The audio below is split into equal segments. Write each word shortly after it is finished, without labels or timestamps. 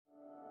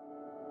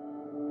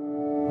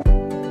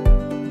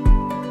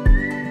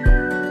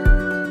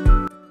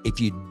if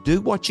you do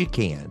what you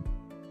can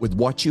with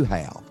what you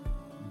have,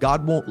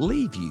 God won't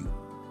leave you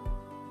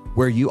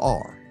where you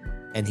are,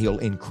 and He'll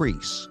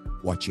increase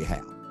what you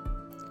have.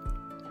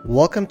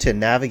 Welcome to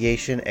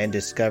Navigation and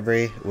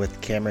Discovery with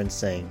Cameron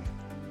Singh.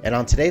 And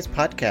on today's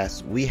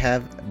podcast, we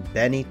have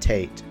Benny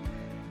Tate.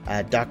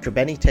 Dr.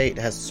 Benny Tate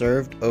has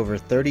served over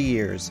 30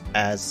 years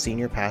as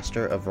senior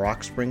pastor of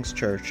Rock Springs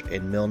Church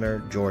in Milner,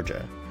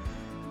 Georgia.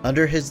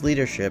 Under his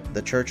leadership,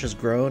 the church has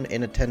grown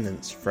in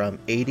attendance from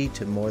 80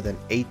 to more than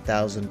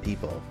 8,000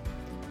 people.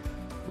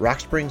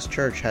 Rock Springs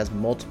Church has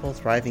multiple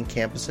thriving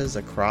campuses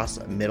across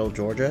Middle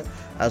Georgia,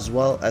 as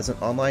well as an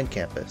online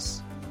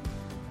campus.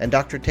 And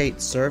Dr. Tate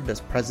served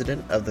as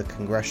president of the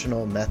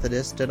Congregational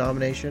Methodist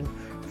denomination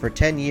for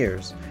 10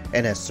 years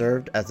and has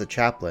served as the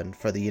chaplain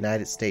for the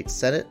United States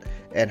Senate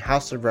and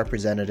House of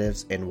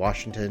Representatives in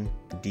Washington,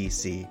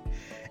 D.C.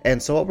 And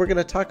so what we're going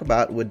to talk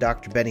about with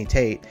Dr. Benny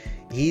Tate,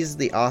 he's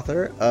the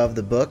author of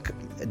the book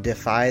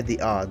Defy the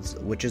Odds,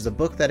 which is a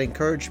book that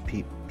encourages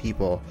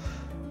people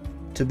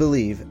to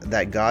believe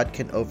that God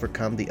can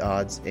overcome the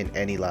odds in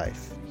any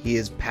life. He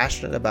is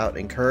passionate about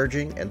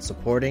encouraging and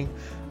supporting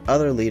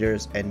other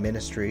leaders and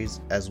ministries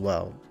as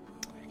well.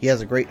 He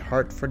has a great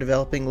heart for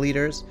developing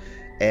leaders,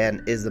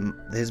 and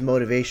his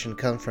motivation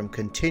comes from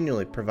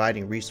continually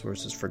providing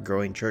resources for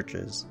growing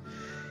churches.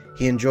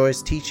 He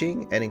enjoys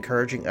teaching and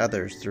encouraging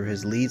others through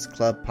his Leads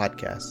Club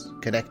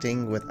podcast,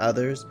 connecting with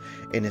others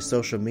in his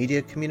social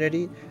media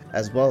community,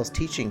 as well as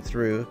teaching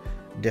through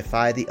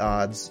Defy the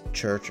Odds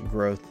church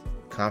growth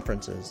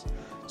conferences.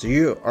 So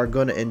you are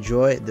going to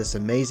enjoy this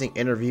amazing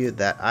interview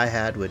that I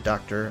had with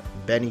Dr.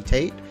 Benny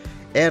Tate,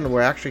 and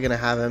we're actually going to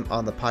have him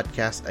on the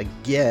podcast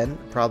again,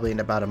 probably in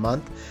about a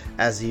month,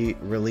 as he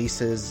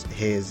releases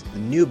his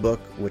new book,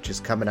 which is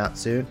coming out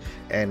soon,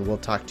 and we'll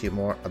talk to you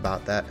more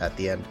about that at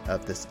the end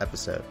of this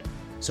episode.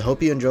 So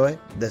hope you enjoy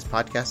this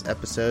podcast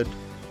episode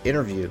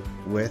interview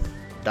with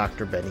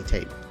Dr. Benny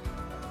Tate.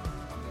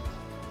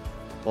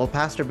 Well,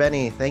 Pastor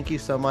Benny, thank you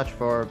so much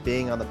for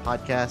being on the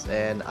podcast,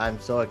 and I'm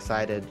so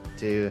excited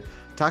to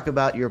talk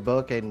about your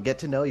book and get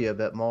to know you a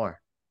bit more.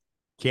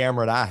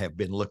 Cameron, I have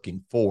been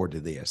looking forward to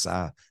this.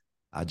 I've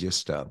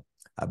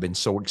been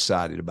so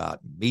excited about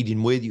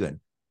meeting with you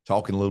and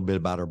talking a little bit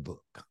about our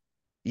book.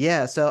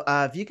 Yeah. So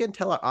if you can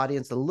tell our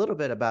audience a little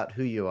bit about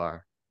who you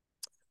are.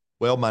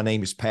 Well, my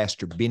name is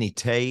Pastor Benny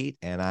Tate,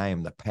 and I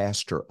am the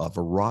pastor of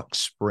Rock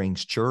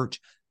Springs Church.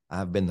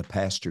 I've been the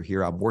pastor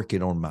here. I'm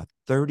working on my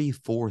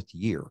 34th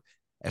year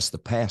as the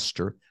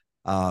pastor.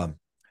 I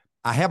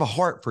have a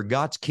heart for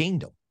God's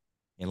kingdom.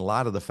 In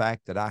light of the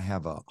fact that I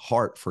have a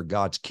heart for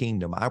God's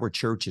kingdom, our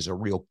church is a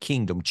real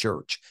kingdom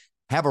church.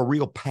 Have a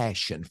real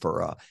passion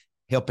for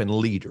helping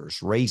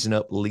leaders, raising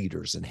up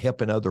leaders, and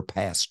helping other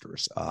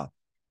pastors.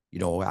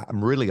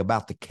 I'm really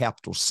about the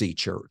capital C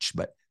church,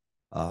 but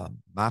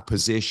my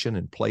position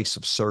and place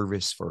of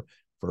service for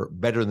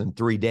better than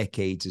 3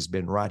 decades has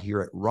been right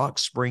here at Rock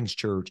Springs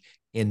Church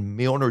in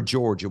Milner,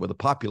 Georgia, with a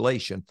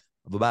population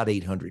of about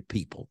 800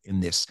 people in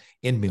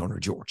Milner,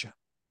 Georgia.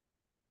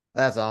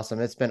 That's awesome.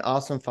 It's been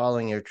awesome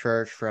following your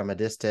church from a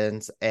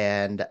distance,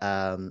 and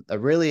I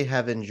really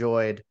have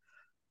enjoyed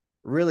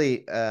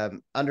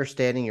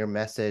understanding your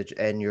message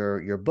and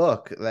your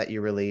book that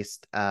you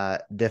released,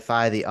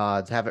 Defy the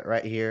Odds. Have it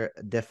right here.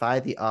 Defy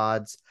the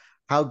Odds,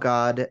 How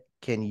God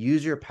Can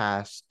Use Your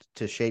Past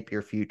to Shape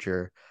Your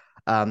Future.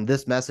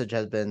 This message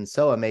has been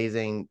so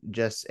amazing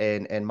just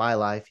in my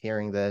life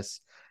hearing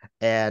this.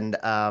 And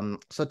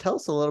so tell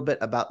us a little bit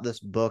about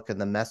this book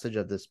and the message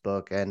of this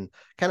book and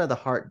kind of the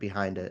heart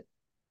behind it.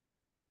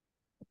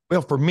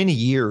 Well, for many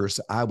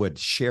years, I would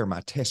share my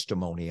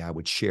testimony. I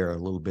would share a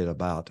little bit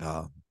about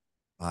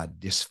my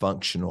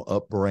dysfunctional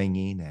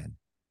upbringing. And,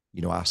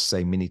 I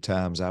say many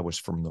times I was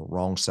from the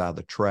wrong side of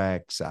the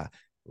tracks. I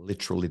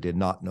literally did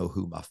not know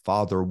who my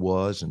father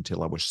was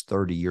until I was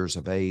 30 years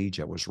of age.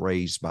 I was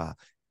raised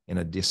in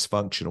a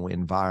dysfunctional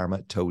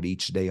environment, told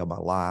each day of my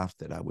life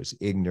that I was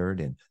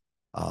ignorant and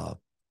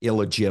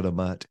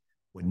illegitimate,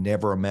 would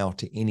never amount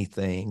to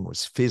anything,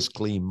 was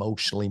physically,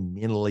 emotionally,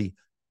 mentally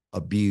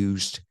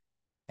abused.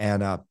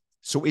 And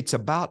so it's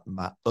about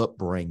my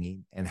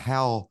upbringing and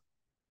how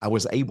I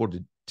was able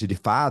to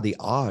defy the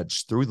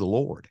odds through the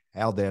Lord,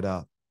 how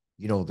that,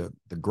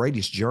 the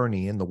greatest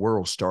journey in the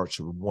world starts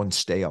with one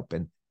step.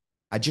 And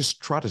I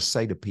just try to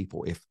say to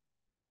people,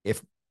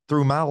 if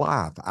through my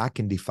life I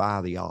can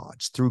defy the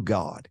odds through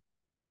God,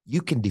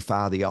 you can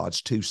defy the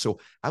odds too. So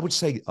I would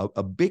say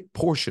a big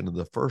portion of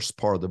the first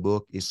part of the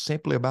book is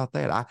simply about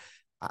that.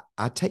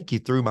 I take you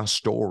through my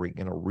story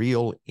in a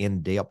real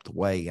in-depth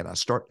way, and I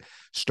start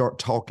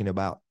talking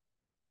about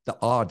the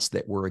odds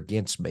that were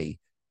against me.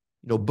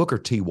 Booker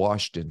T.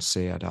 Washington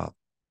said,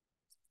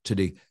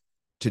 to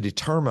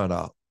determine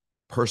a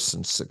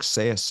person's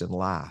success in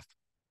life,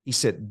 he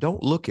said,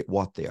 don't look at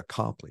what they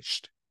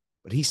accomplished,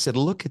 but he said,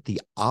 look at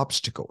the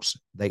obstacles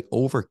they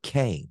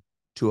overcame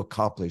to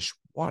accomplish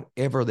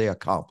whatever they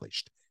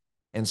accomplished.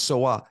 And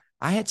so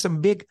I had some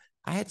big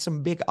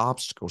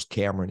obstacles,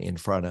 Cameron, in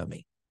front of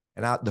me.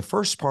 And the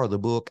first part of the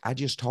book, I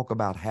just talk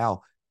about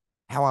how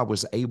how I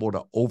was able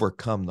to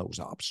overcome those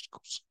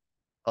obstacles.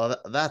 Oh,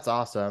 that's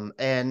awesome.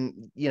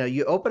 And,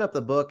 you open up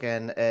the book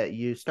and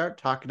you start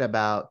talking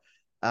about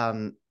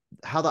um,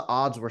 how the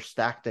odds were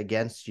stacked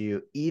against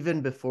you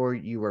even before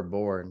you were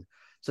born.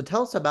 So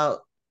tell us about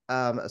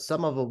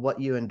some of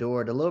what you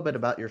endured, a little bit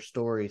about your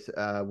stories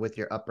with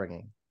your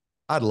upbringing.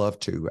 I'd love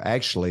to.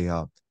 Actually,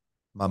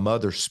 my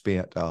mother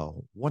spent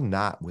one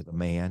night with a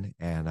man,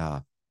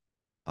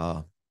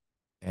 uh,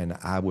 and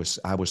I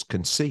was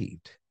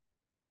conceived.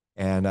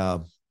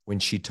 And when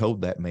she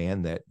told that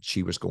man that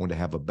she was going to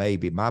have a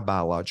baby, my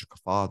biological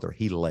father,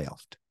 he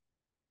left.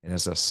 And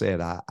as I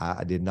said,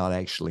 I did not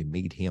actually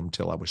meet him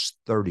till I was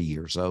 30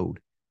 years old.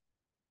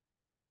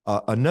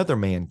 Another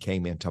man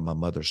came into my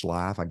mother's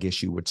life. I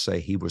guess you would say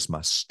he was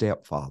my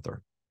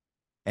stepfather.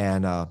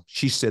 And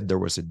she said there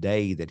was a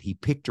day that he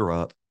picked her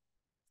up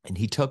and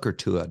he took her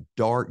to a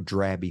dark,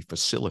 drabby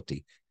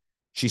facility.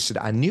 She said,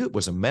 I knew it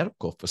was a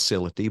medical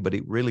facility, but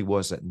it really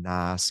wasn't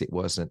nice. It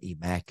wasn't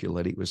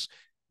immaculate. It was,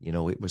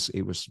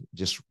 it was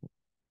just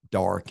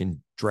dark and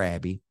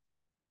drabby.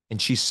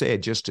 And she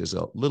said, just as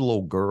a little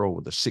old girl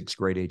with a sixth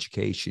grade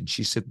education,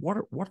 she said, what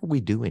are we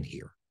doing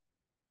here?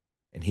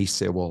 And he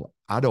said, well,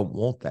 I don't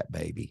want that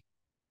baby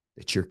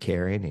that you're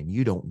carrying, and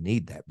you don't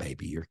need that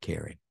baby you're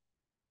carrying.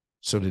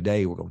 So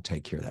today we're going to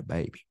take care of that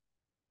baby.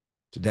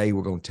 Today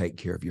we're going to take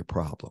care of your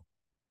problem.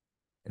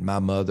 And my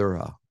mother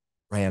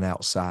ran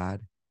outside,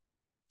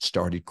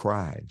 started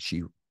crying.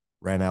 She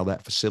ran out of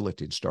that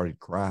facility and started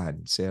crying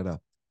and said,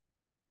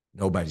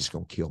 nobody's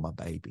going to kill my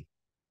baby.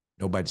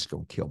 Nobody's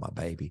going to kill my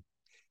baby.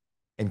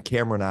 And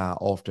Cameron and I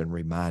often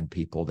remind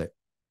people that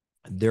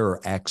there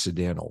are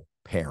accidental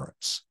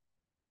parents,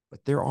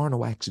 but there are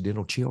no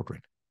accidental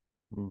children.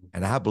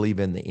 And I believe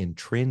in the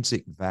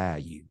intrinsic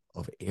value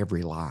of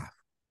every life.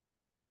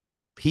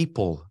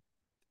 People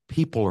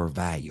are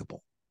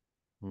valuable.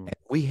 And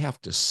we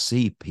have to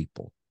see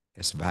people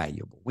as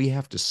valuable. We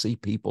have to see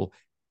people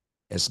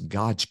as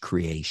God's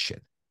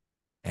creation.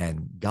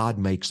 And God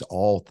makes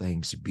all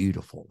things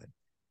beautiful.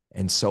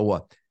 And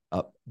so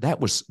that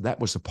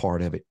was a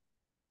part of it.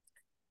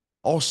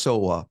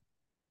 Also,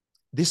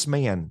 this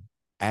man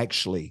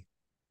actually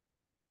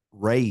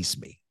raised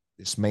me,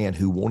 this man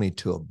who wanted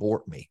to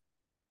abort me.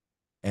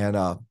 And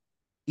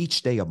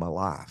each day of my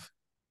life,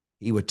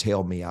 he would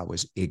tell me I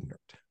was ignorant.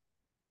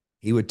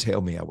 He would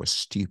tell me I was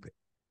stupid.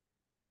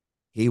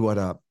 He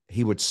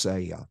would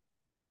say,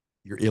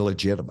 you're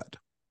illegitimate.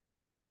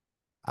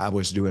 I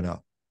was doing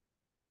a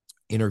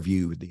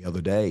interview the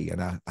other day,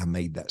 and I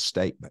made that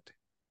statement.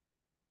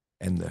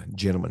 And the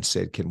gentleman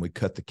said, can we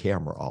cut the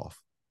camera off?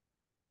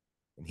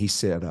 And he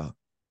said,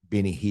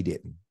 Benny, he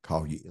didn't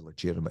call you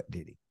illegitimate,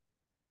 did he?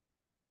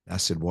 And I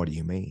said, what do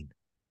you mean?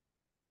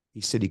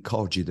 He said, he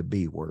called you the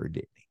B word,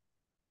 didn't he?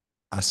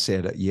 I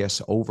said,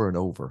 yes, over and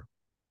over.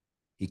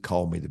 He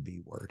called me the B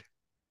word.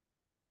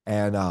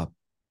 And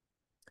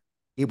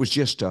it was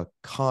just a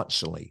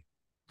constantly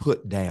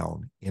put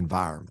down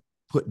environment.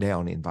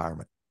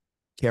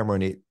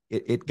 Cameron,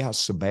 it got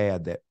so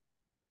bad that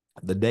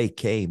the day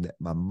came that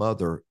my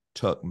mother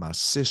took my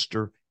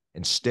sister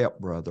and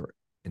stepbrother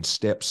and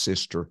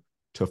stepsister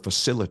to a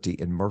facility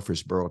in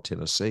Murfreesboro,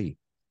 Tennessee.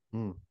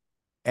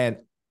 And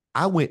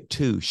I went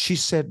too. She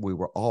said we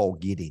were all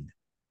getting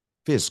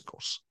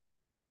physicals.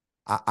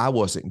 I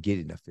wasn't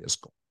getting a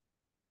physical.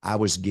 I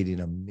was getting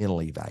a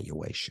mental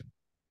evaluation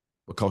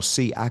because,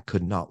 see, I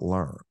could not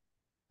learn.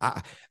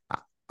 I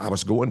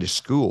was going to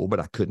school, but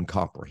I couldn't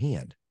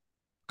comprehend,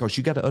 because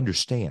you got to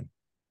understand,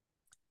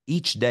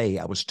 each day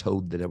I was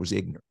told that I was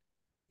ignorant.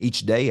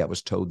 Each day I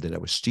was told that I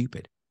was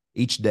stupid.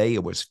 Each day I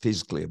was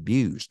physically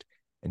abused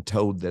and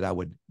told that I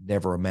would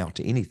never amount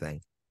to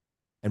anything.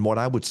 And what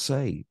I would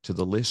say to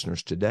the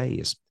listeners today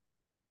is,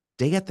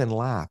 death and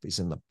life is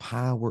in the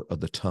power of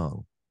the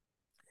tongue.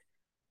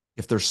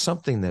 If there's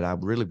something that I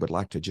really would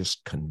like to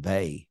just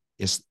convey,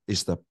 is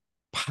the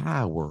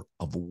power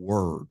of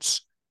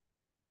words.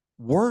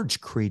 Words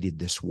created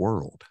this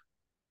world,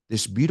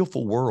 this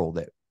beautiful world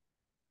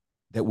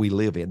that we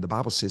live in. The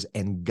Bible says,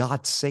 and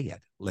God said,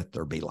 let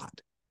there be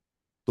light.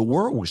 The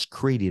world was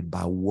created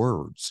by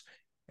words.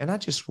 And I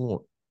just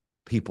want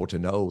people to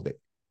know that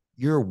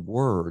your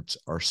words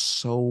are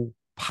so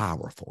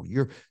powerful.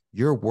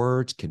 Your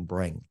words can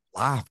bring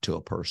life to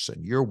a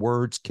person. Your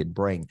words can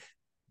bring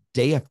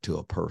death to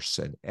a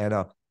person. And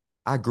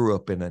I grew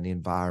up in an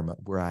environment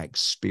where I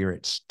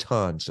experienced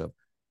tons of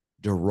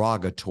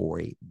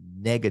derogatory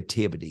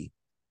negativity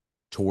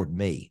toward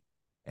me.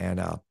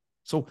 And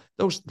so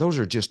those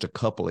are just a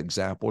couple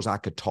examples. I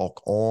could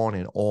talk on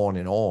and on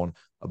and on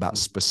about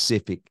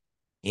specific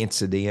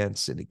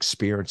incidents and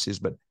experiences,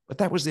 but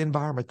that was the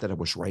environment that I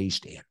was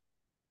raised in.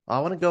 I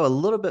want to go a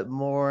little bit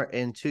more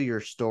into your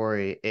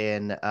story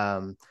and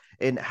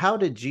how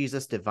did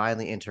Jesus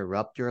divinely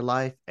interrupt your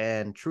life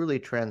and truly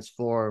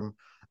transform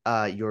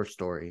your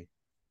story?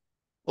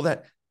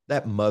 Well,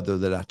 that mother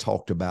that I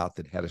talked about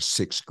that had a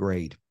sixth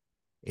grade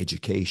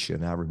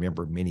education, I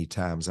remember many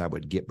times I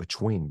would get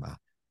between my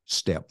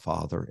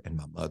stepfather and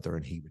my mother,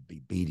 and he would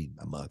be beating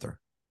my mother.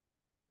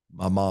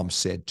 My mom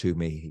said to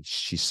me,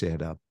 she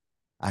said,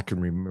 I can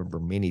remember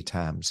many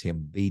times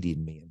him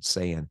beating me and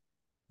saying,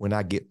 when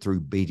I get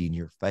through beating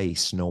your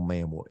face, no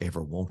man will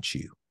ever want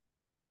you.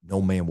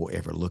 No man will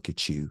ever look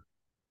at you.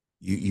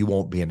 You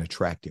won't be an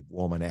attractive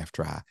woman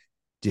after I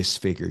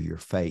disfigure your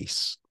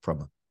face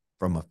from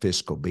a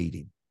physical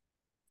beating.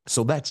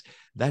 So that's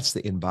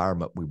the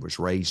environment we was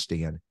raised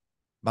in.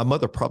 My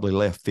mother probably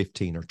left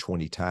 15 or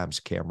 20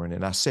 times, Cameron.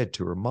 And I said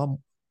to her, Mom,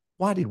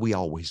 why did we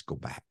always go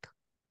back?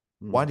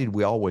 Why did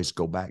we always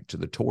go back to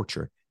the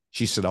torture?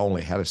 She said, I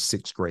only had a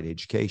 6th grade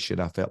education.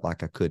 I felt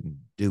like I couldn't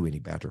do any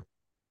better.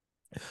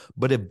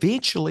 But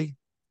eventually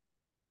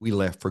we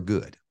left for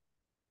good.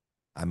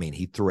 I mean,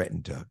 he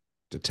threatened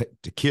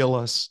to kill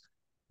us,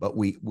 but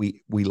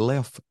we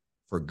left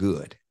for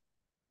good.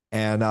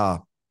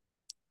 And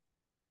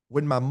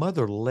when my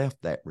mother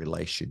left that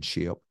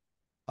relationship,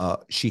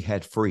 she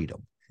had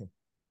freedom.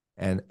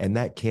 And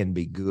that can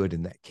be good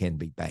and that can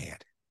be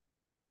bad.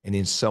 And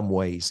in some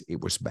ways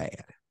it was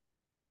bad.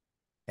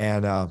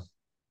 And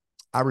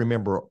I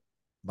remember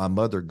my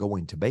mother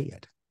going to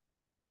bed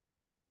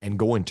and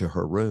going to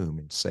her room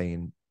and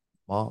saying,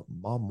 Mom,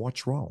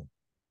 what's wrong?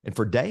 And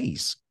for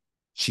days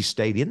she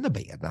stayed in the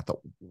bed. And I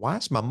thought, why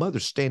is my mother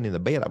standing in the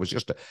bed? I was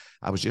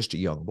just a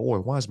young boy.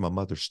 Why is my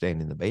mother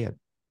standing in the bed?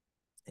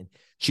 And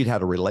she'd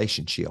had a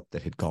relationship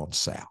that had gone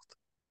south.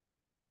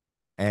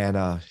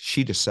 And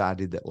she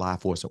decided that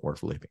life wasn't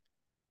worth living.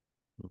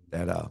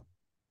 That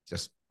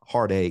just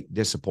heartache,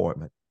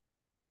 disappointment.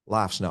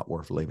 Life's not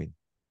worth living.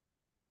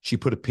 She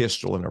put a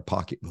pistol in her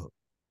pocketbook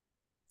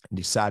and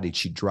decided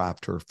she'd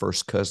drive to her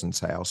first cousin's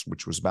house,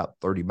 which was about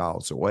 30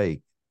 miles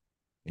away.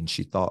 And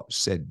she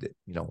said that,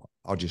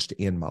 I'll just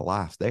end my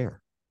life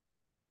there.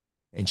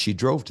 And she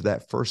drove to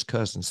that first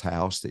cousin's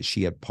house that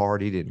she had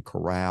partied and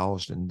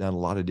caroused and done a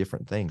lot of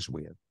different things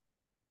with.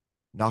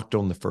 Knocked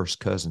on the first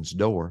cousin's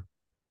door,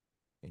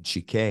 and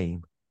she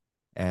came,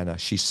 and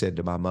she said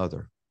to my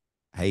mother,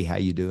 hey, how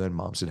you doing?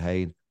 Mom said,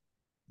 hey.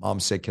 Mom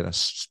said, can I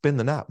spend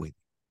the night with you?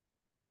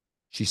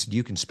 She said,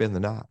 you can spend the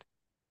night,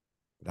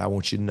 but I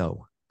want you to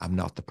know I'm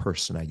not the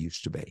person I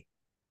used to be.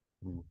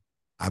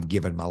 I've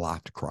given my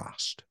life to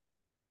Christ.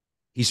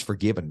 He's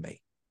forgiven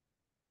me.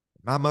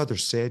 My mother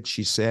said,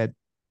 she said,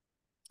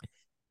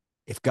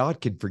 if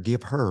God can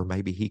forgive her,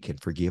 maybe he can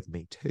forgive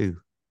me too.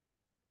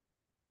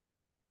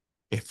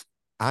 If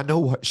I know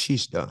what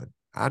she's done,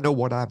 I know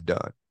what I've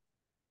done.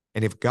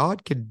 And if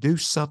God can do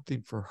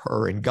something for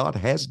her, and God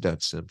has done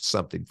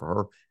something for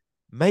her,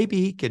 maybe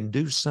he can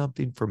do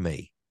something for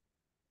me.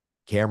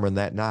 Cameron,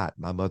 that night,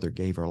 my mother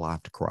gave her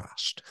life to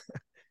Christ.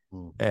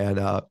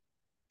 And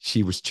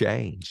she was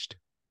changed.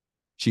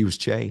 She was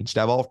changed.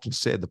 I've often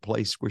said the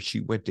place where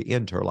she went to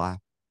end her life,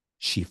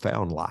 she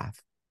found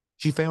life.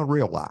 She found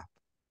real life.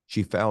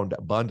 She found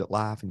abundant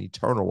life and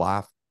eternal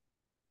life.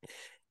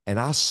 And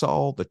I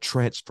saw the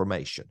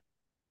transformation.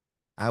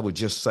 I would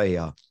just say,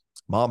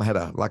 Mom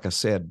had like I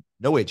said,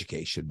 no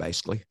education,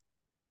 basically.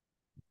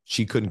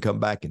 She couldn't come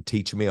back and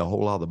teach me a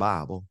whole lot of the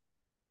Bible,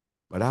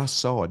 but I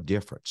saw a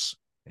difference.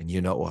 And,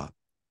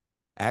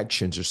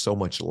 actions are so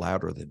much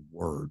louder than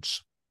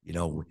words.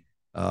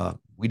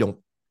 We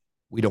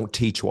don't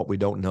teach what we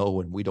don't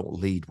know, and we don't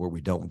lead where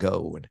we don't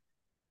go. And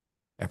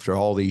after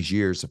all these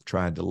years of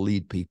trying to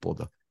lead people,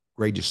 the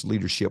greatest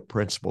leadership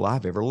principle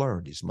I've ever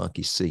learned is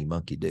monkey see,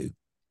 monkey do.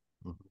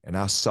 And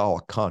I saw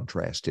a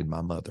contrast in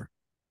my mother,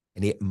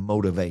 and it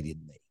motivated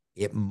me.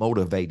 It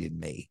motivated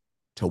me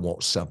to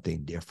want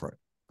something different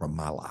from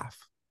my life.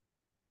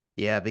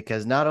 Yeah,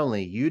 because not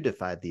only you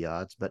defied the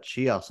odds, but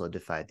she also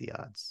defied the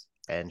odds,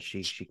 and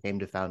she came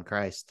to found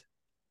Christ.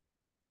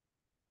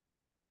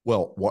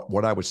 Well,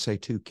 what I would say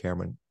too,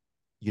 Cameron,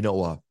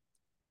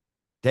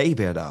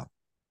 David,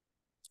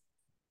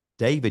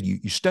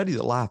 you study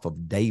the life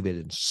of David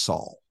and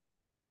Saul.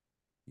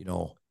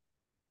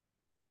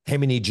 How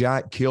many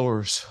giant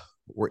killers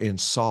were in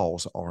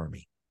Saul's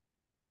army?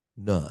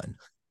 None.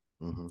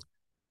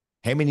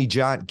 How many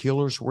giant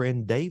killers were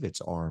in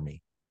David's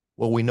army?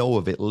 Well, we know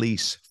of at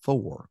least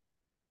 4.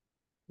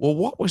 Well,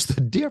 what was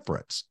the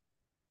difference?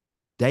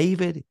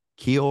 David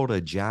killed a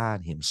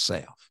giant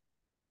himself.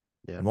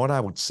 Yeah. And what I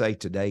would say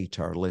today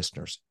to our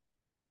listeners,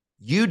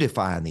 you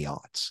define the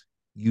odds.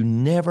 You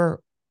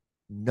never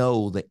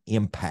know the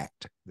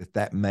impact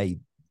that may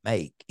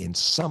make in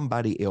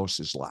somebody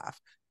else's life.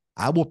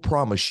 I will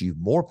promise you,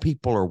 more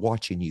people are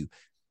watching you.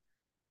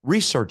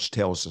 Research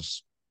tells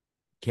us,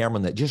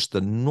 Cameron, that just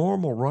the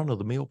normal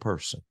run-of-the-mill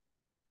person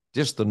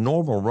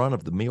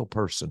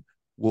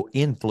will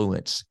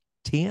influence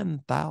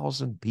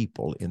 10,000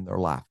 people in their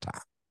lifetime.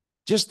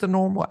 Just the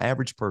normal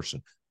average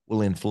person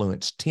will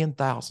influence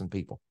 10,000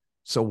 people.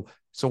 So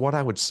what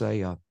I would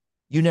say,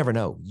 you never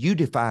know. You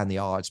define the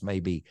odds may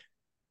be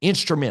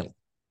instrumental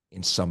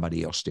in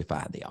somebody else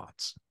define the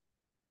odds.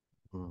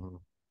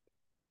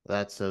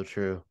 That's so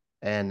true.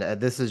 And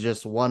this is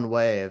just one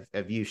way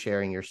of you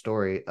sharing your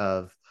story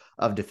of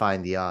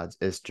defying the odds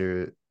is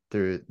through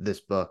this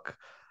book.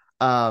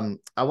 I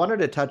wanted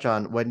to touch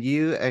on when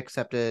you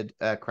accepted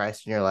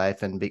Christ in your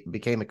life and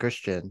became a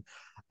Christian.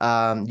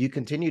 You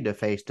continued to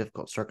face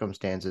difficult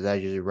circumstances,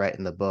 as you write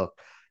in the book.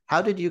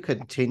 How did you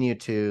continue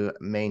to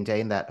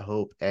maintain that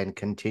hope and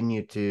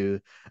continue to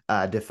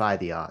defy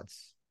the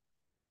odds?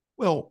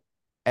 Well,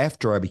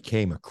 after I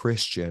became a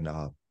Christian,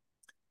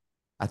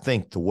 I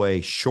think the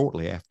way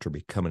shortly after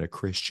becoming a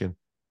Christian,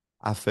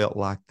 I felt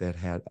like that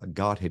had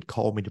God had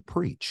called me to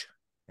preach,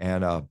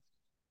 and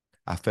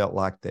I felt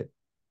like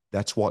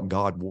that's what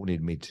God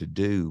wanted me to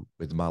do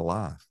with my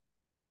life.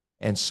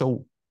 And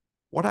so,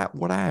 what I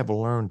have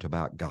learned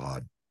about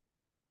God,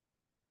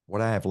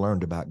 what I have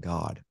learned about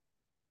God,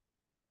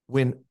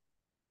 when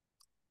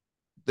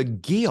the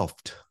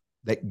gift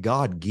that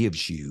God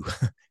gives you,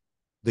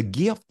 the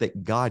gift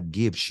that God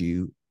gives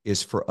you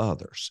is for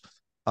others.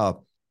 Uh,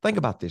 think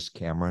about this,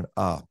 Cameron.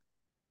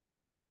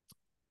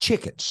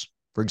 Chickens,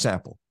 for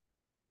example,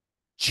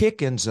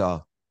 chickens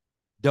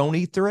don't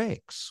eat their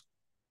eggs.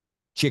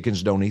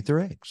 Chickens don't eat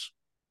their eggs.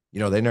 You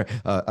know,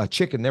 a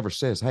chicken never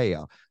says, "Hey,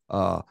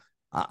 I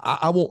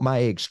want my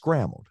eggs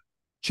scrambled."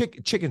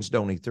 Chickens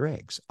don't eat their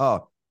eggs.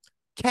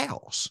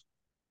 Cows,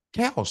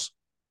 cows,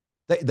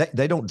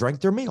 they don't drink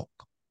their milk.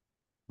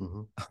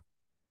 Mm-hmm.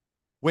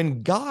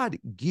 When God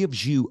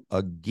gives you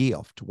a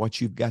gift,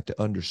 what you've got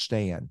to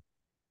understand,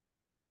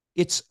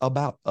 it's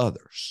about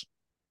others.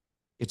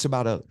 It's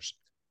about others.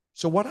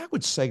 So what I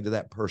would say to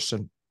that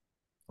person,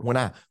 when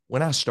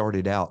I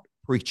started out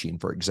preaching,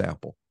 for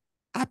example,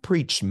 I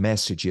preached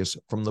messages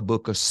from the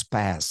book of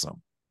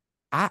Spasm.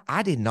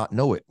 I did not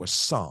know it was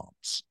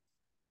Psalms.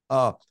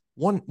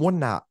 One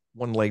night,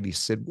 one lady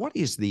said, "What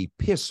is the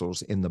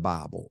epistles in the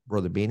Bible,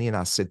 Brother Benny?" And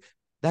I said,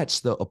 "That's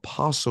the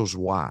apostles'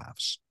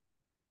 wives."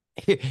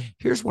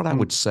 Here's what I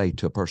would say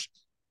to a person.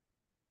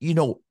 You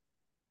know,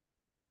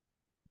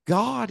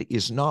 God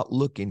is not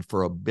looking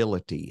for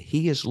ability.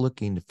 He is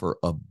looking for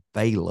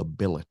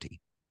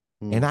availability.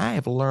 And I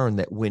have learned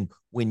that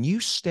when you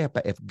step,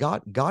 if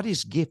God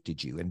has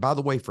gifted you, and by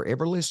the way, for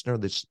every listener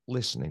that's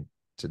listening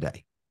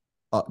today,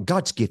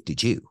 God's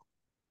gifted you.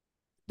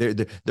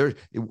 If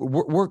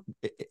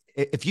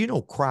you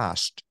know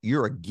Christ,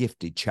 you're a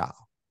gifted child.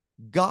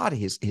 God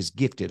has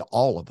gifted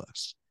all of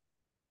us.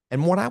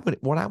 And what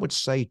I would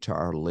say to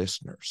our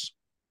listeners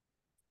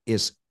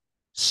is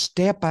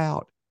step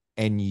out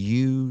and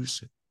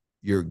use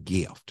your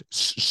gift.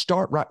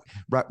 Start right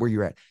where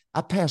you're at.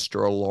 I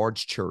pastor a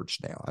large church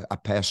now. I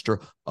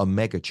pastor a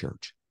mega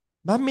church.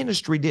 My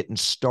ministry didn't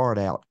start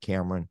out,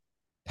 Cameron,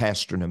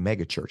 pastoring a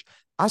mega church.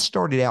 I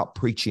started out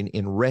preaching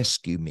in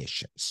rescue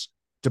missions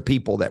to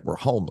people that were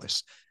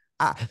homeless.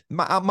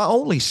 My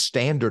only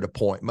standard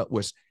appointment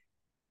was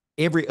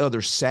every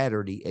other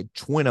Saturday at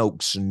Twin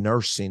Oaks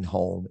Nursing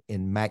Home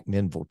in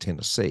McMinnville,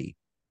 Tennessee.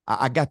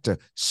 I got to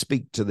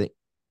speak to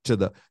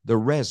the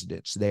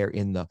residents there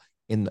in the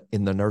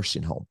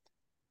nursing home.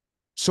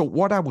 So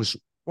what I was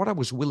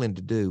willing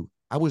to do,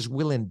 I was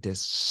willing to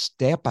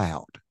step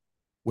out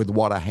with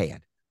what I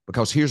had,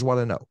 because here's what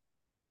I know.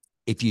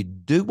 If you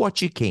do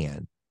what you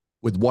can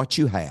with what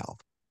you have,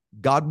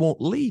 God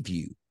won't leave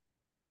you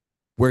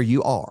where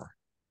you are,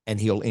 and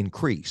he'll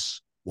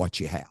increase what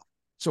you have.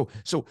 So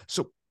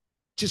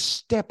just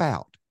step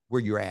out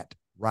where you're at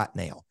right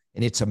now,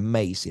 and it's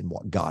amazing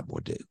what God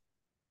will do.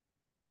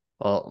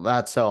 Well,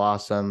 that's so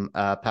awesome,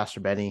 Pastor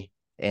Benny.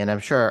 And I'm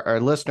sure our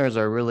listeners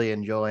are really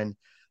enjoying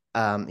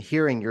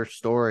hearing your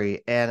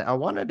story. And I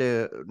wanted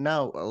to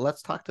now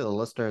let's talk to the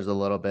listeners a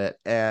little bit.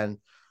 And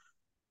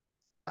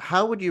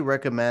how would you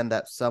recommend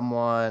that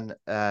someone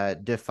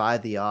defy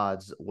the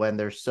odds when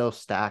they're so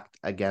stacked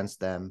against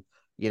them?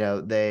 You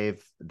know,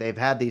 they've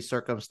had these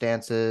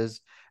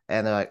circumstances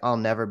and they're like, I'll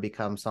never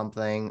become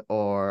something,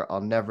 or I'll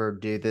never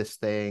do this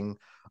thing,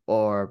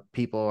 or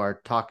people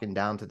are talking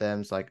down to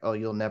them. It's like, oh,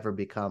 you'll never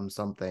become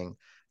something.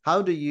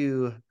 How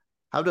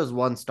does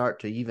one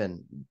start to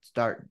even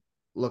start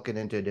looking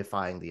into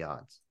defying the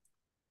odds?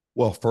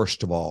 Well,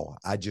 first of all,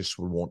 I just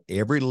would want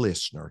every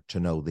listener to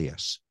know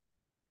this.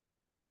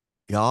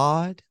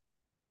 God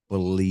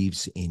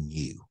believes in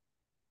you.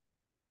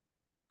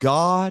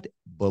 God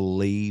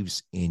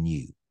believes in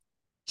you.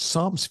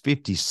 Psalms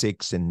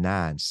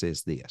 56:9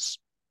 says this: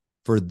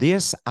 "For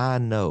this I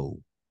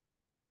know,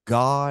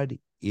 God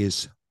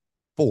is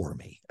for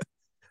me."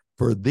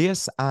 For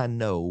this I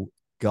know,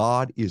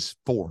 God is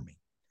for me.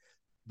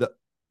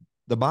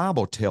 The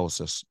Bible tells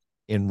us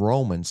in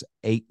Romans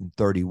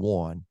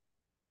 8:31,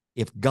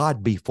 if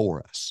God be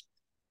for us,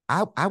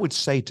 I would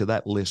say to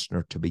that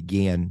listener to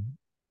begin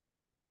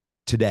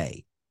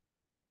today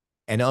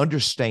and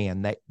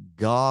understand that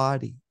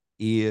God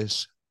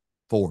is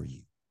for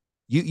you.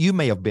 You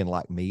may have been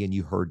like me and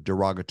you heard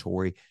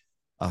derogatory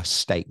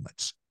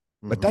statements,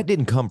 but that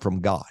didn't come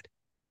from God,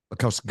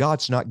 because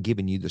God's not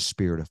giving you the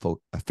spirit of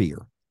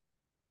fear.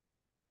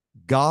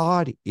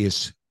 God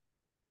is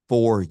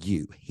for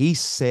you. He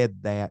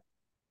said that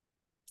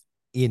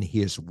in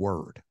his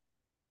word.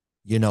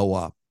 You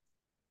know,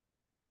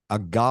 a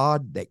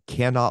God that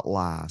cannot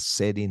lie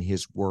said in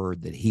his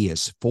word that he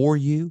is for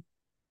you.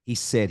 He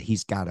said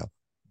he's got a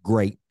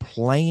great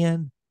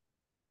plan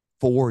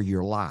for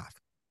your life.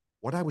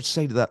 What I would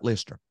say to that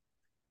listener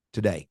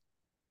today,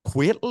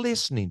 quit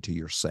listening to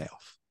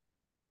yourself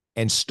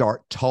and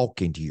start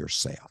talking to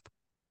yourself.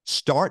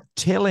 Start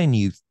telling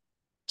yourself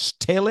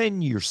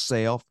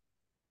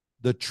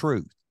the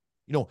truth.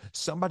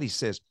 Somebody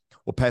says,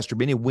 well, Pastor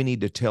Benny, we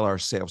need to tell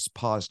ourselves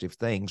positive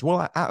things.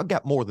 Well, I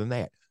got more than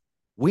that.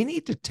 We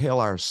need to tell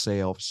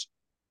ourselves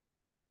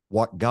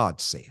what God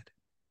said.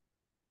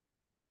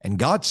 And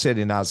God said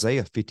in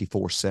Isaiah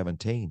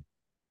 54:17,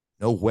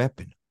 no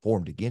weapon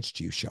formed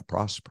against you shall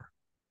prosper.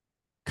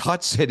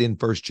 God said in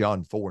 1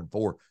 John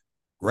 4:4,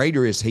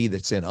 greater is he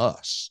that's in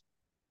us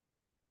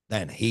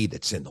than he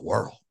that's in the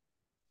world.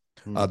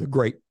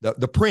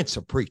 The prince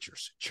of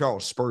preachers,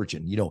 Charles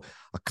Spurgeon,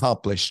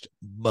 accomplished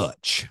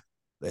much.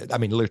 I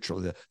mean,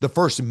 literally, the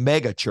first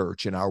mega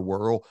church in our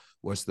world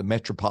was the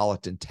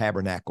Metropolitan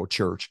Tabernacle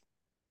Church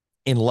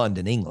in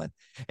London, England.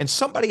 And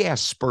somebody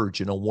asked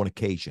Spurgeon on one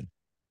occasion,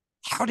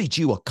 how did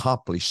you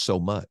accomplish so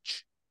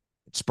much?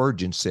 And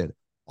Spurgeon said,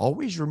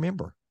 always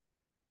remember,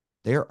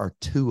 there are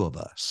two of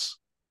us.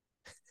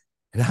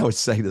 And I would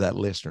say to that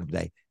listener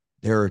today,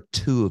 there are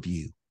two of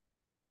you.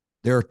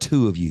 There are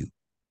two of you.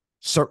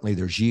 Certainly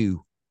there's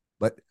you,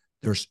 but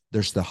there's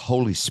the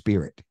Holy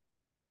Spirit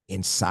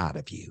inside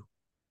of you.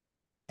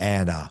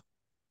 And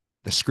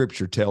the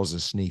scripture tells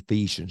us in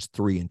Ephesians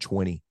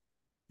 3:20,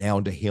 now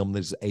unto him that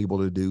is able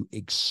to do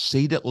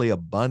exceedingly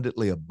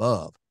abundantly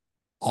above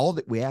all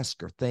that we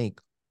ask or think,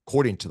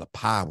 according to the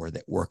power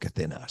that worketh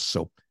in us.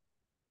 So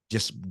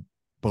just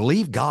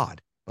believe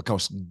God,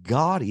 because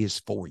God is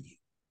for you.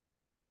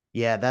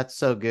 Yeah, that's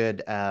so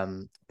good,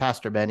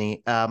 Pastor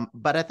Benny.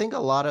 But I think a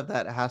lot of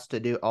that has to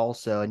do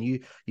also, and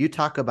you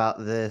talk about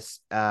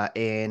this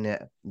in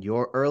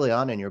your early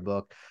on in your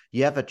book.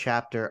 You have a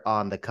chapter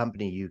on the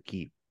company you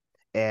keep,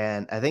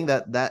 and I think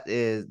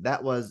that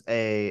was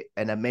an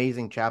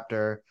amazing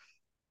chapter,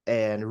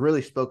 and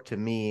really spoke to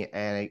me,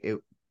 and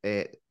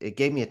it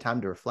gave me a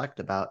time to reflect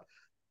about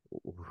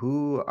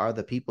who are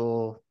the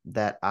people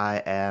that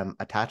I am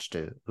attached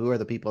to? Who are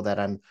the people that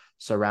I'm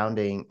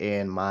surrounding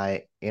in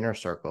my inner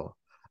circle?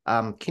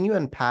 Can you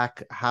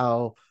unpack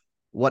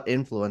what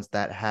influence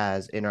that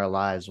has in our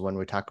lives when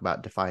we talk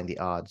about defying the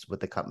odds with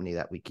the company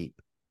that we keep?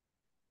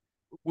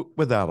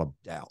 Without a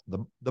doubt.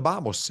 The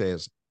Bible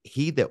says,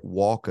 he that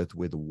walketh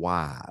with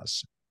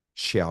wise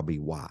shall be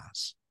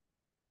wise,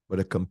 but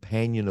a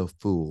companion of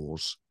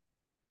fools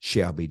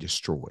shall be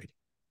destroyed.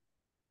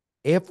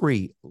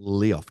 Every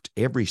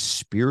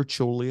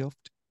spiritual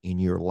lift in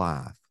your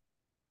life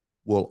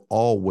will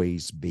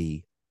always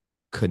be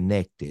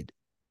connected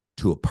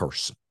to a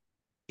person.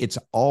 It's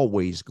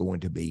always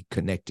going to be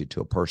connected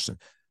to a person.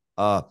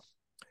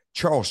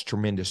 Charles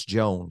Tremendous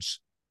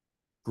Jones,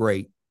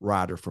 great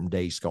writer from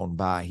days gone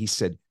by, he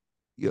said,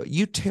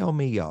 you tell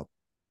me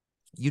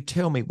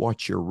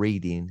what you're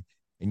reading,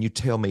 and you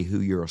tell me who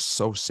you're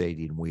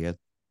associating with,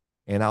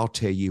 and I'll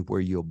tell you where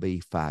you'll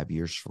be 5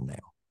 years from now.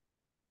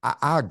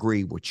 I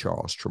agree with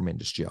Charles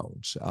Tremendous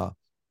Jones.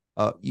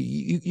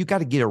 You got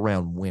to get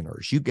around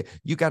winners. You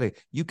got to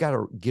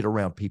get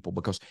around people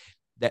because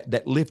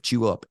that lift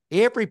you up.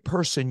 Every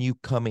person you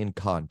come in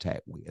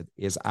contact with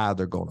is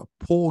either going to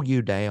pull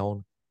you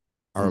down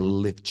or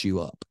lift you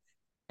up.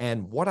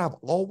 And what I've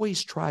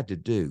always tried to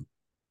do,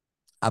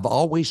 I've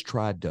always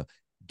tried to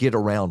get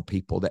around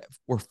people that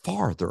were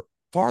farther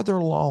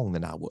along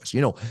than I was.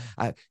 You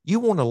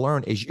want to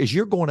learn as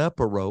you're going up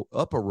a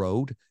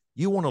road.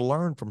 You want to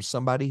learn from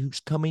somebody who's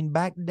coming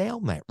back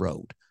down that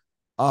road.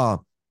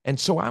 And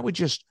so I would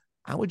just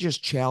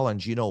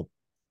challenge, to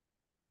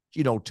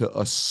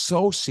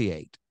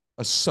associate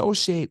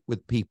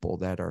with people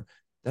that are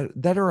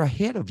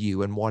ahead of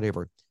you and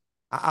whatever.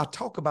 I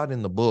talk about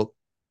in the book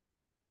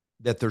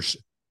that there's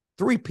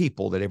three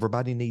people that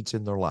everybody needs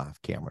in their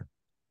life, Cameron.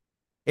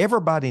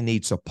 Everybody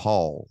needs a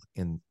Paul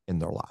in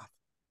their life.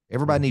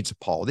 Everybody needs a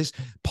Paul.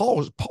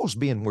 Paul's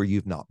been where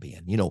you've not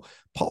been.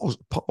 Paul's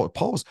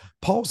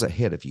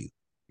ahead of you.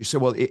 You say,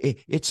 well,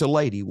 it's a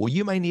lady. Well,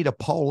 you may need a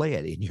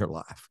Paulette in your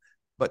life,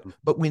 but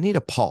we need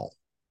a Paul.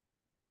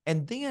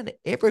 And then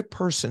every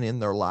person in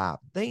their life,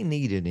 they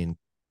need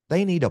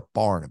a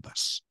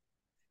Barnabas.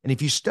 And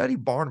if you study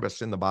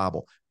Barnabas in the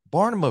Bible,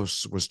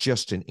 Barnabas was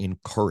just an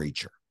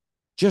encourager,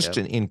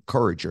 an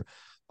encourager.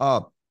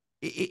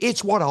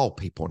 It's what all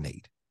people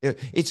need.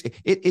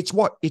 It's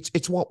what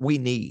we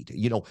need.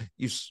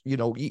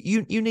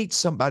 You need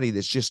somebody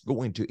that's just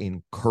going to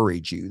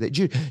encourage you,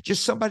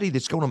 just somebody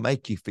that's going to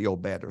make you feel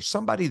better,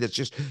 somebody that's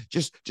just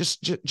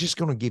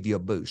going to give you a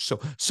boost.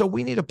 So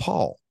we need a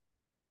Paul,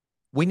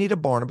 we need a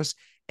Barnabas,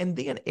 and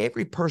then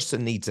every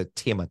person needs a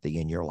Timothy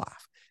in your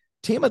life.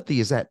 Timothy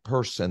is that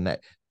person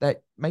that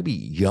maybe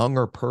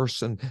younger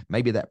person,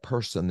 maybe that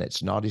person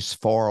that's not as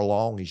far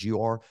along as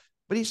you are,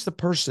 but he's the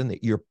person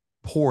that you're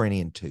pouring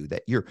into,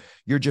 that you're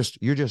just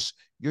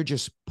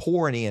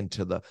pouring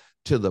into the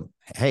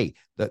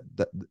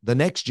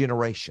next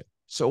generation.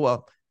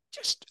 So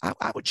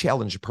I would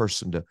challenge a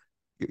person to,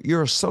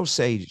 your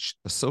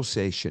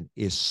association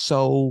is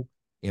so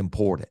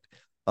important.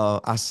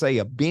 I say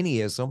a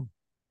Bennyism: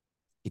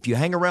 if you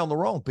hang around the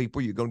wrong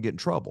people, you're going to get in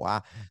trouble.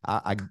 I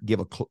give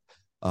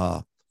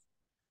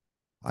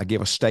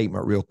a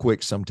statement real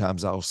quick.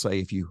 Sometimes I'll say,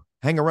 if you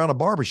hang around a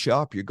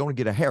barbershop, you're going to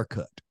get a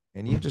haircut.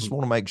 And you just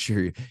want to make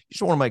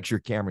sure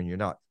Cameron, you're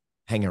not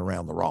hanging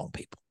around the wrong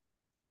people.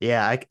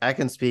 Yeah, I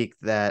can speak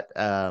that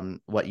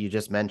what you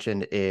just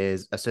mentioned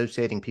is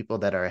associating people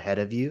that are ahead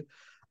of you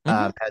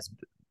Mm-hmm. has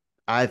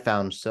I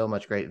found so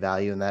much great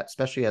value in that,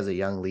 especially as a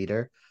young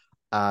leader,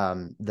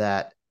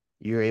 that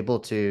you're able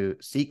to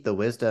seek the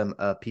wisdom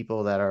of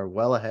people that are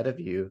well ahead of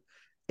you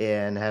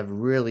and have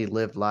really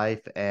lived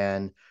life,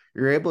 and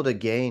you're able to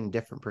gain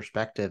different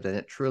perspectives, and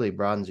it truly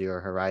broadens your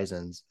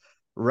horizons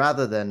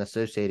rather than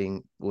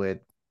associating with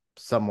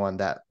someone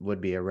that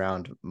would be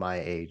around my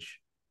age.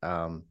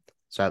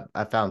 So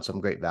I found some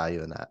great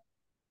value in that.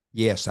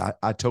 Yes,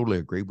 I totally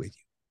agree with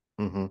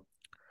you. Mm-hmm.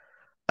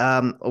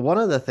 One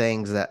of the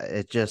things that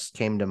it just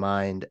came to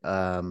mind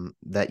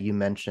that you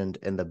mentioned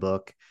in the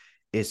book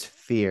is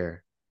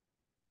fear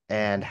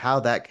and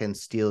how that can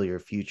steal your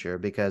future.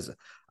 Because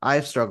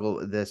I've struggled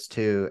with this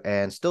too,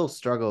 and still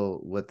struggle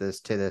with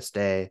this to this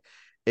day.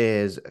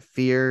 Is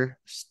fear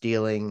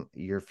stealing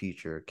your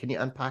future? Can you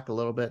unpack a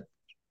little bit?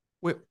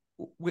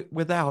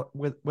 Without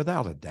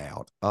a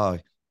doubt,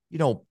 you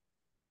know,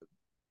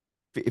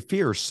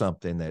 fear is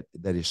something that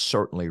is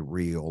certainly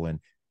real. And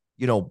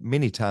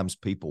many times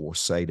people will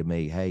say to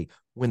me, hey,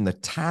 when the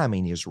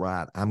timing is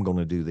right, I'm going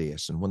to do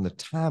this, and when the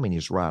timing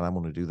is right, I'm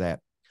going to do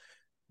that.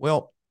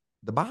 Well,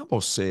 the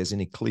Bible says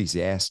in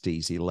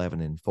Ecclesiastes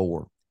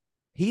 11:4,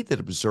 he that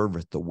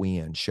observeth the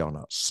wind shall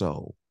not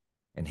sow,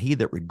 and he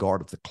that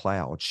regardeth the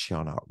clouds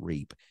shall not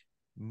reap.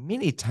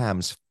 Many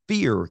times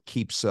fear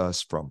keeps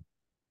us from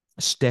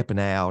stepping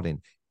out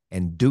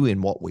and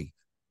doing what we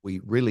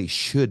really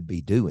should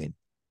be doing.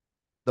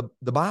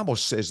 The Bible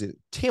says that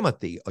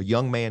Timothy, a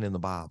young man in the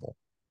Bible,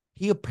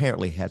 he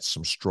apparently had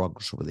some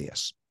struggles with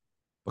this,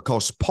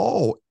 because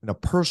Paul, in a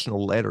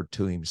personal letter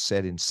to him,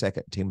 said in 2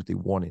 Timothy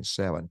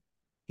 1:7,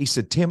 he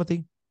said,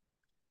 Timothy,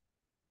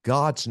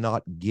 God's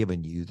not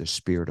given you the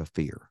spirit of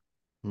fear,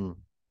 Hmm.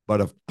 but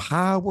of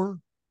power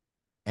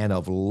and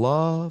of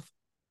love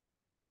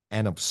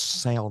and of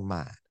sound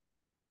mind.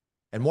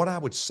 And what I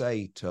would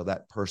say to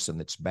that person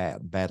that's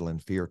battling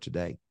fear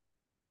today,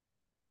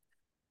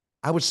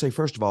 I would say,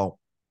 first of all,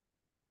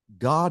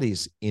 God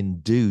has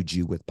endued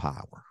you with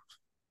power,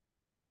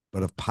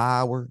 but of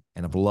power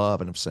and of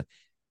love and of sin.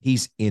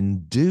 He's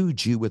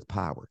endued you with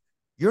power.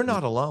 You're Hmm.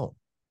 not alone.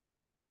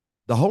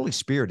 The Holy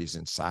Spirit is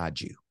inside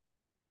you.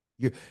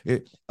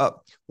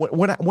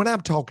 When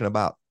I'm talking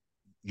about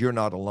you're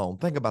not alone,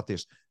 think about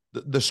this.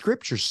 The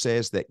scripture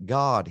says that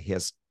God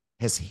has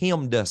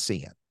hemmed us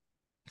in.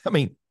 I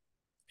mean,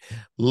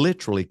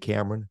 literally,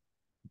 Cameron,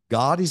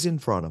 God is in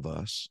front of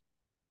us.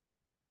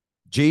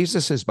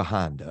 Jesus is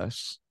behind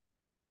us.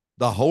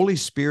 The Holy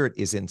Spirit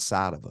is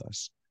inside of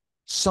us.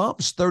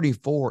 Psalms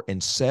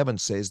 34:7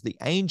 says, the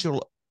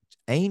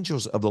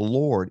angels of the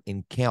Lord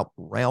encamp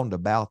round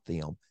about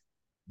them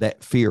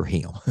that fear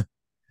him.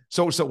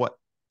 So what?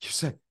 You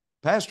say,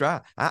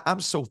 Pastor, I'm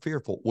so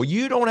fearful. Well,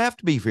 you don't have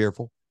to be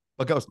fearful,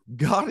 because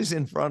God is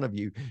in front of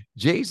you.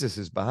 Jesus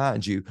is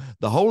behind you.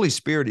 The Holy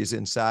Spirit is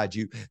inside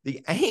you.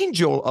 The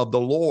angel of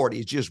the Lord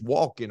is just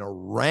walking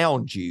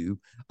around you.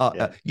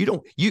 Yeah.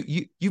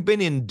 You've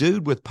been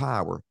endued with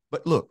power.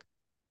 But look,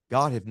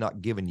 God have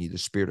not given you the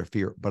spirit of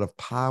fear, but of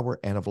power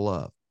and of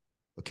love.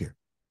 Look here.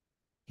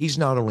 He's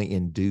not only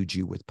endued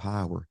you with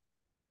power,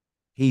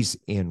 he's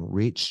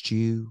enriched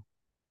you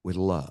with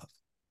love.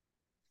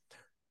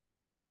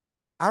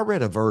 I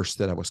read a verse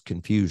that I was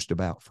confused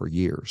about for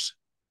years.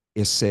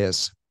 It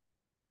says,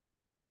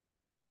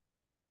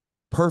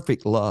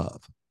 perfect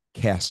love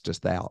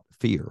casteth out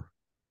fear,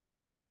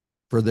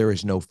 for there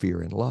is no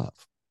fear in love.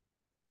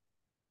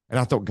 And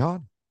I thought,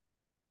 God,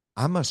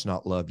 I must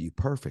not love you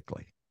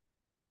perfectly,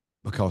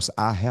 because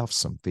I have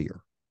some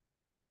fear.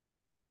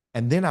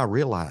 And then I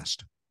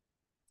realized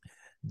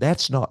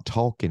that's not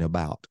talking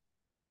about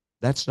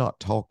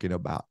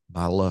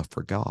my love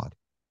for God.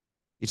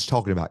 It's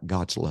talking about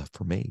God's love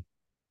for me.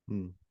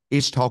 Hmm.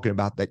 It's talking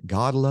about that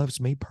God loves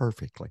me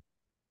perfectly.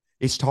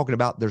 It's talking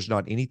about there's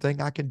not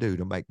anything I can do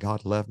to make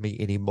God love me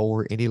any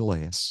more, any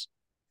less.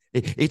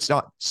 It's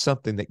not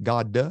something that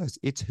God does.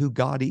 It's who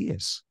God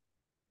is.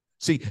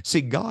 See,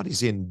 God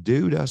has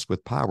endued us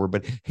with power,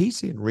 but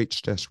he's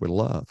enriched us with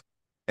love.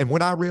 And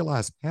when I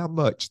realize how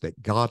much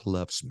that God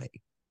loves me,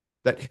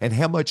 and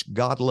how much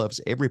God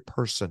loves every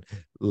person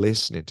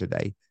listening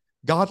today,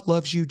 God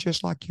loves you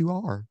just like you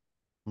are,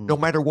 Hmm. no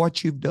matter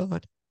what you've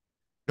done,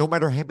 no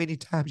matter how many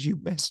times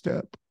you've messed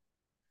up,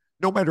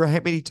 no matter how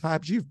many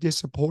times you've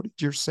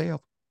disappointed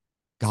yourself.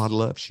 God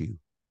loves you.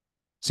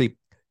 See,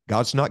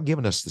 God's not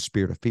given us the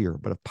spirit of fear,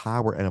 but of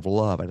power and of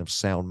love and of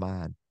sound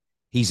mind.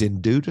 He's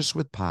endued us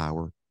with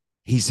power.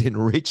 He's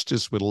enriched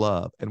us with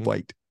love. And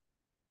wait,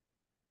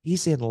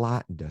 he's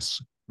enlightened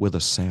us with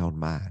a sound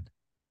mind.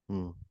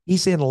 Hmm.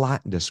 He's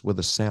enlightened us with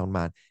a sound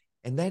mind.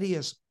 And that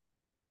is,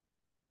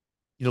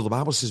 the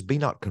Bible says, be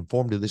not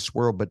conformed to this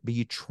world, but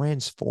be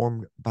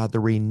transformed by the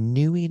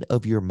renewing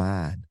of your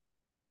mind.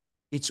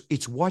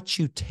 It's what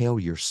you tell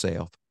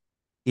yourself.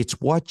 It's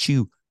what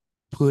you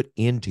put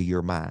into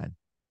your mind.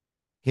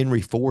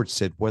 Henry Ford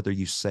said, whether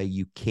you say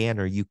you can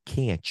or you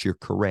can't, you're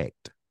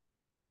correct.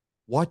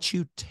 what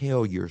you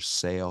tell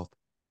yourself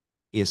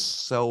is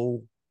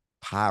so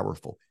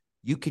powerful.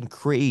 You can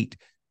create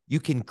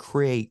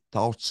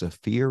thoughts of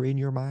fear in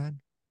your mind,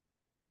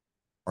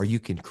 or you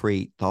can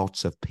create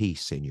thoughts of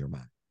peace in your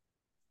mind.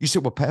 You say,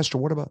 well, Pastor,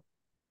 what about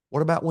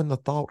when the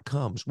thought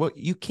comes? Well,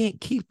 you can't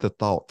keep the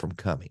thought from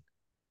coming.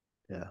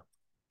 Yeah.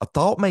 A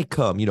thought may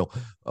come.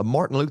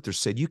 Martin Luther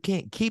said, you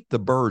can't keep the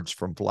birds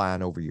from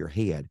flying over your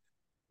head,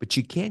 but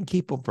you can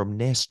keep them from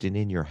nesting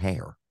in your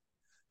hair.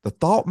 The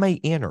thought may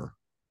enter,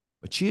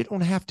 but you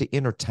don't have to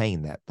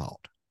entertain that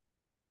thought.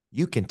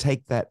 You can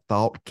take that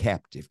thought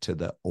captive to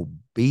the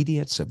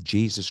obedience of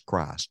Jesus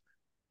Christ,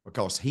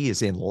 because he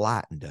has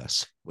enlightened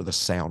us with a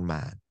sound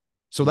mind.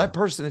 So that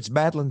person that's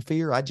battling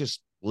fear, I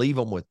just leave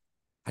them with,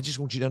 I just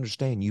want you to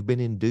understand, you've been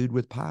endued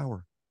with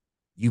power.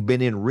 You've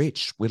been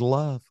enriched with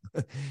love.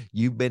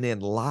 You've been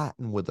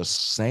enlightened with a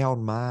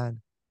sound mind.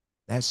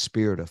 That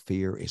spirit of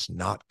fear is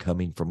not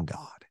coming from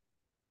God.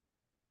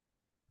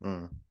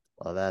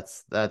 Well,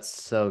 that's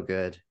so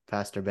good,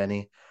 Pastor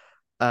Benny.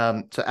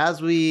 So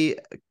as we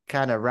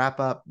kind of wrap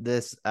up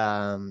this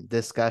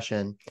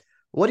discussion,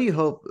 what do you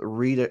hope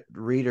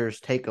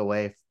readers take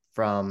away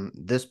from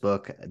this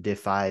book,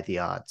 Defy the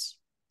Odds?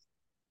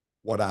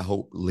 What I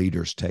hope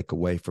leaders take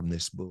away from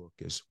this book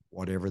is,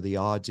 whatever the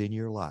odds in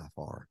your life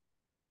are,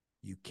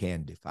 you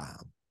can defy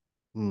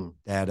them.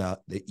 That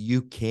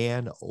you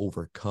can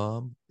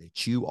overcome,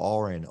 that you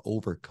are an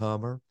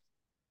overcomer,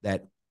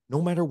 that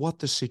no matter what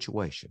the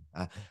situation,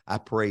 I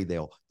pray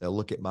they'll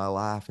look at my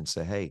life and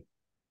say, hey,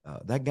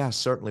 that guy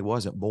certainly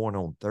wasn't born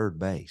on third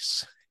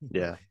base.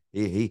 Yeah.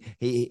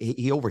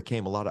 He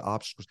overcame a lot of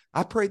obstacles.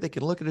 I pray they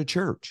can look at a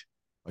church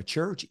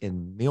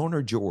in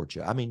Milner,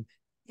 Georgia. I mean,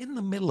 in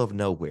the middle of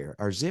nowhere.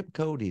 Our zip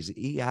code is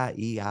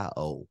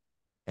EIEIO.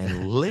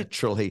 And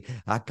literally,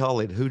 I call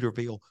it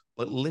Hooterville,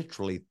 but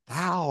literally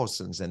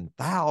thousands and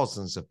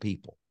thousands of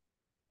people,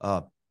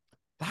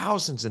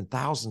 thousands and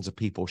thousands of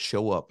people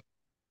show up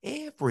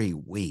every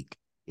week.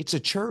 It's a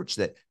church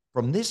that,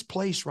 from this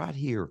place right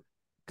here,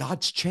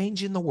 God's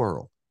changing the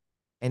world.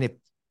 And if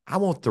I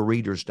want the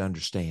readers to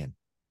understand,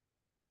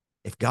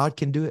 if God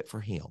can do it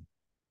for him,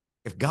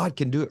 if God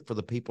can do it for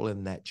the people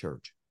in that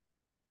church,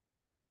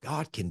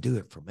 God can do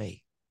it for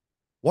me.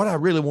 What I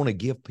really want to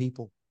give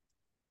people,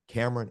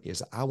 Cameron,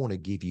 is I want to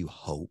give you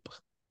hope.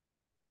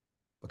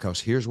 Because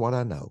here's what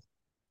I know.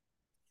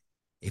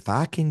 If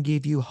I can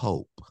give you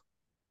hope,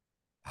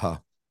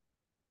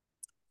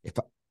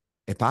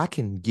 if I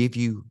can give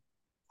you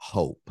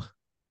hope,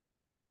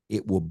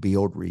 it will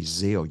build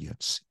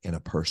resilience in a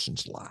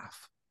person's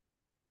life.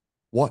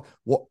 What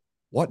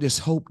does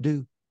hope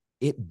do?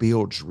 It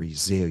builds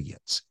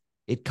resilience.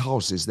 It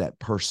causes that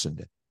person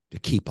to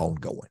keep on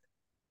going.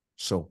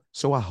 So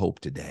I hope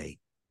today,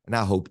 and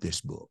I hope this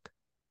book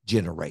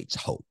generates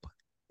hope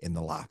in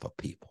the life of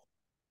people.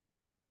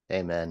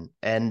 Amen.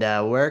 And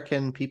where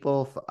can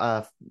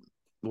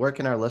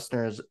our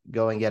listeners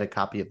go and get a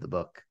copy of the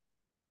book?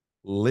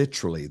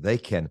 Literally, they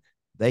can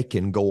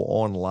go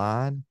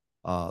online.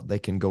 They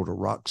can go to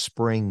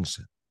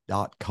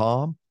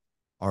rocksprings.com,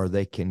 or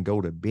they can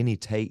go to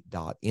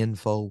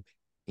bennytate.info.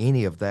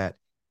 Any of that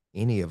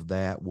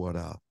would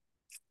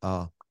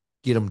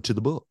get them to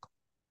the book.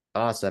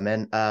 Awesome.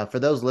 And for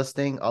those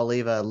listening, I'll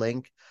leave a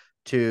link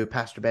to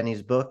Pastor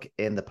Benny's book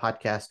in the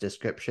podcast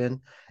description,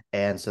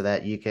 and so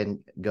that you can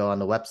go on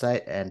the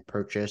website and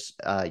purchase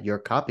your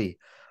copy.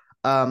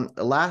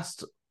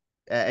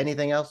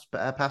 Anything else,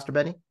 Pastor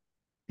Benny?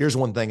 Here's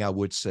one thing I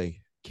would say,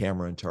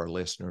 Cameron, to our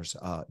listeners.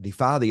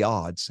 Defy the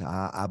Odds.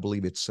 I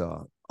believe it's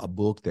a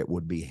book that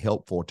would be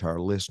helpful to our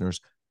listeners,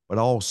 but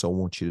I also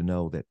want you to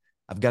know that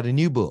I've got a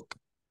new book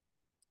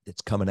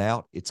that's coming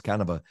out. It's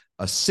kind of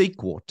a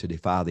sequel to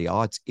Defy the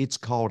Odds. It's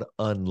called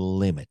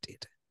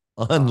Unlimited.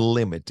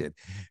 Unlimited.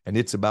 And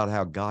it's about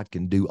how God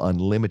can do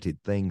unlimited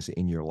things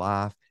in your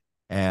life.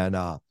 And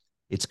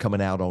it's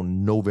coming out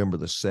on November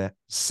the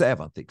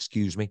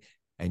 7th,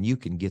 and you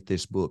can get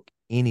this book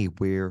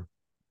anywhere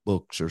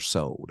books are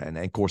sold. And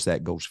of course,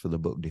 that goes for the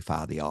book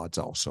Defy the Odds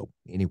also,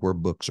 anywhere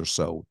books are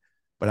sold.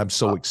 But I'm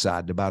so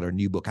excited about our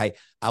new book. Hey,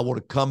 I want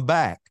to come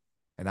back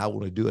and I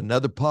want to do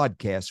another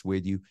podcast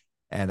with you.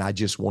 And I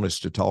just want us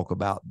to talk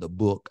about the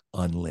book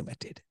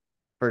Unlimited.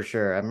 For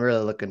sure. I'm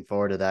really looking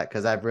forward to that,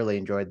 because I've really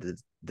enjoyed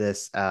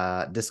this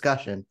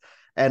discussion.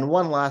 And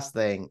one last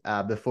thing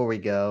before we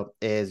go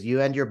is,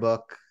 you end your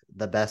book,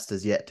 The Best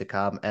Is Yet to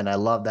Come. And I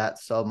love that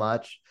so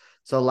much.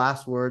 So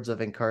last words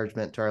of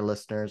encouragement to our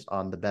listeners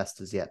on The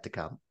Best Is Yet to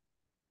Come.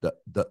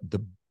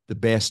 The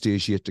best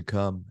is yet to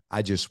come.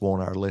 I just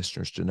want our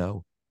listeners to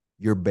know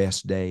your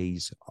best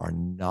days are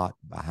not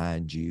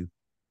behind you.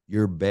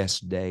 Your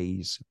best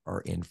days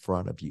are in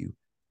front of you.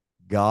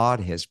 God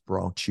has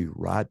brought you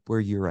right where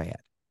you're at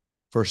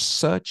for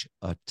such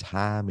a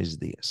time as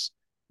this.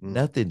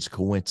 Nothing's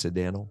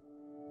coincidental.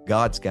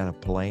 God's got a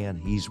plan.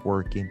 He's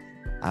working.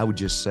 I would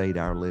just say to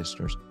our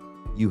listeners,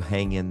 you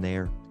hang in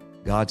there.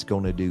 God's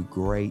going to do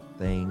great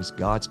things.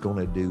 God's going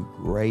to do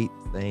great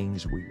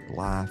things with your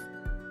life.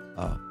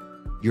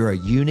 You're a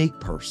unique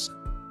person.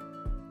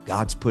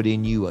 God's put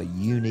in you a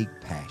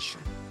unique passion.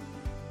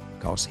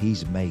 because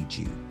He's made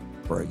you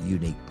for a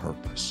unique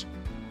purpose.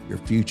 Your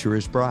future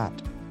is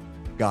bright.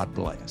 God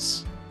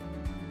bless.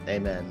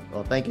 Amen.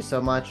 Well, thank you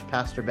so much,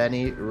 Pastor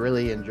Benny.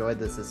 Really enjoyed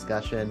this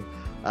discussion.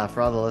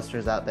 For all the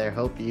listeners out there,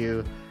 hope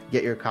you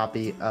get your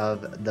copy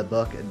of the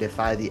book,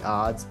 Defy the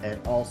Odds, and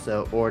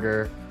also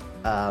order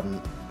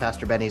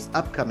Pastor Benny's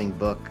upcoming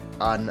book,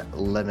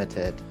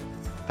 Unlimited.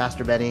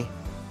 Pastor Benny,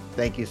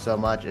 thank you so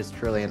much. It's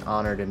truly an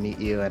honor to meet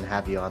you and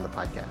have you on the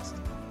podcast.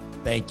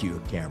 Thank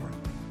you, Cameron.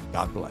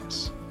 God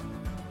bless.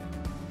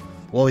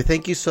 Well, we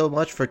thank you so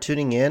much for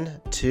tuning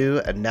in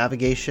to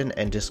Navigation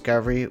and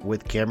Discovery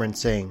with Cameron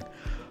Singh.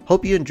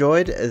 Hope you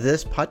enjoyed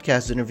this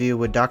podcast interview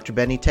with Dr.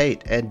 Benny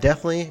Tate, and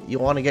definitely you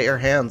want to get your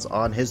hands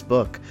on his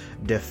book,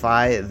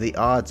 Defy the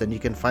Odds, and you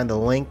can find the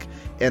link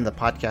in the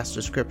podcast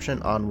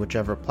description on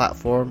whichever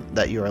platform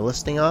that you are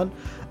listening on.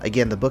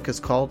 Again, the book is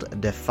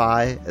called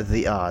Defy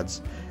the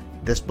Odds.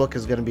 This book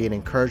is going to be an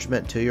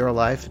encouragement to your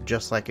life,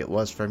 just like it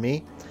was for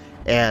me,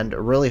 and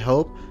really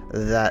hope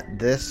that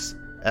this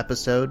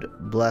episode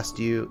blessed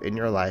you in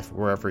your life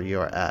wherever you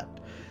are at.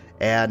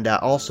 And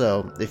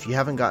also, if you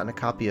haven't gotten a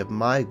copy of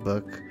my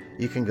book,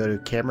 you can go to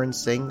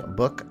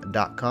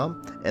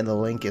CameronSinghBook.com, and the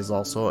link is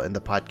also in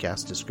the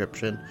podcast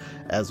description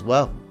as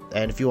well.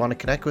 And if you want to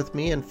connect with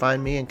me and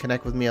find me and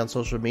connect with me on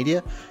social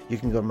media, you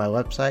can go to my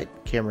website,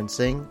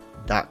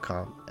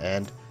 CameronSingh.com.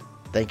 And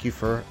thank you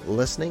for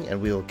listening,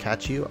 and we will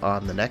catch you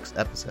on the next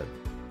episode.